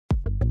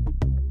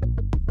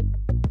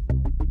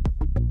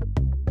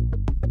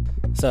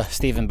So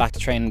Stephen, back to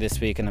training this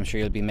week, and I'm sure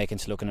you'll be making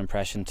to look an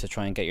impression to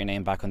try and get your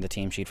name back on the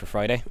team sheet for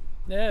Friday.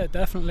 Yeah,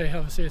 definitely.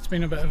 Obviously it's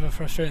been a bit of a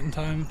frustrating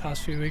time the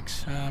past few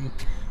weeks.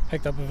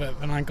 Picked up a bit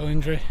of an ankle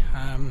injury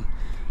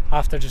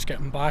after just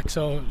getting back,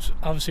 so it's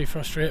obviously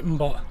frustrating,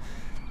 but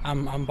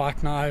I'm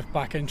back now,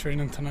 back in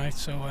training tonight,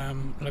 so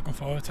looking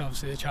forward to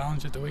obviously the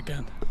challenge at the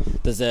weekend.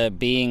 Does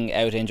being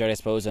out injured, I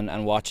suppose,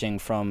 and watching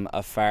from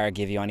afar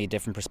give you any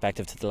different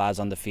perspective to the lads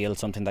on the field,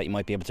 something that you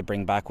might be able to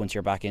bring back once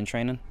you're back in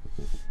training?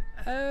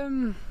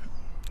 I'm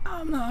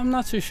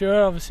not too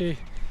sure. Obviously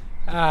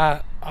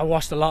I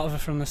watched a lot of it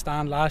from the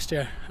stand last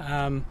year.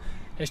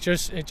 It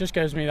just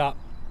gives me that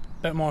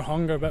bit more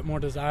hunger, a bit more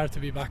desire to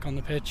be back on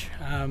the pitch.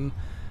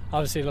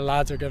 Obviously the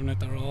lads are giving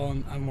it their all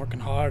and working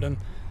hard, and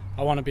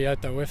I want to be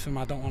out there with them.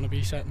 I don't want to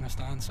be sitting in the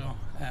stand, so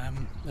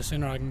the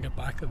sooner I can get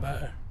back the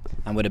better.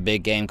 And with a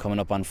big game coming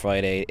up on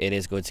Friday, it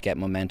is good to get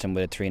momentum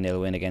with a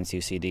 3-0 win against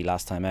UCD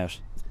last time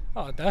out.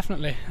 Oh,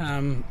 definitely.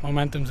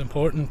 Momentum's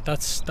important.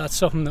 That's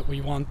something that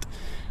we want.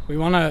 We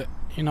want to,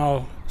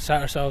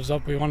 set ourselves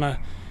up. We want to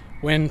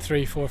win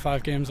 3, 4,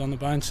 5 games on the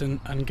bounce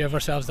and give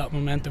ourselves that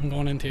momentum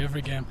going into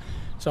every game.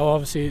 So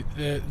obviously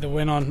the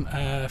win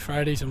on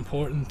Friday's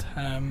important.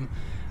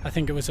 I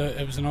think it was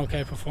an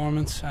okay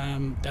performance.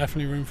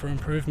 Definitely room for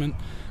improvement,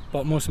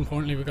 but most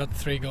importantly, we got the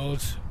 3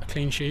 goals, a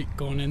clean sheet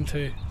going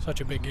into such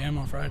a big game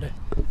on Friday.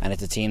 And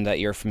it's a team that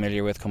you're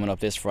familiar with coming up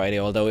this Friday,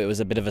 although it was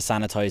a bit of a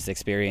sanitised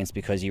experience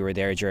because you were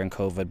there during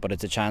COVID, but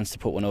it's a chance to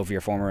put one over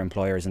your former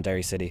employers in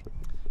Derry City.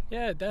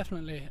 Yeah,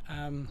 definitely.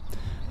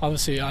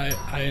 Obviously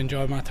I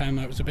enjoyed my time.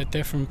 It was a bit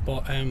different,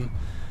 but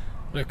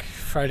look,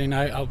 Friday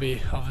night I'll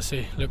be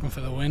obviously looking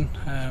for the win.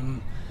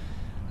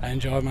 I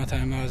enjoyed my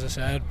time there, as I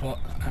said, but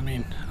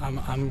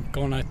I'm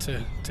going out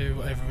to do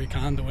whatever we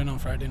can to win on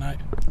Friday night.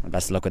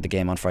 Best of luck with the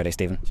game on Friday,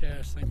 Stephen.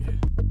 Cheers, thank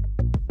you.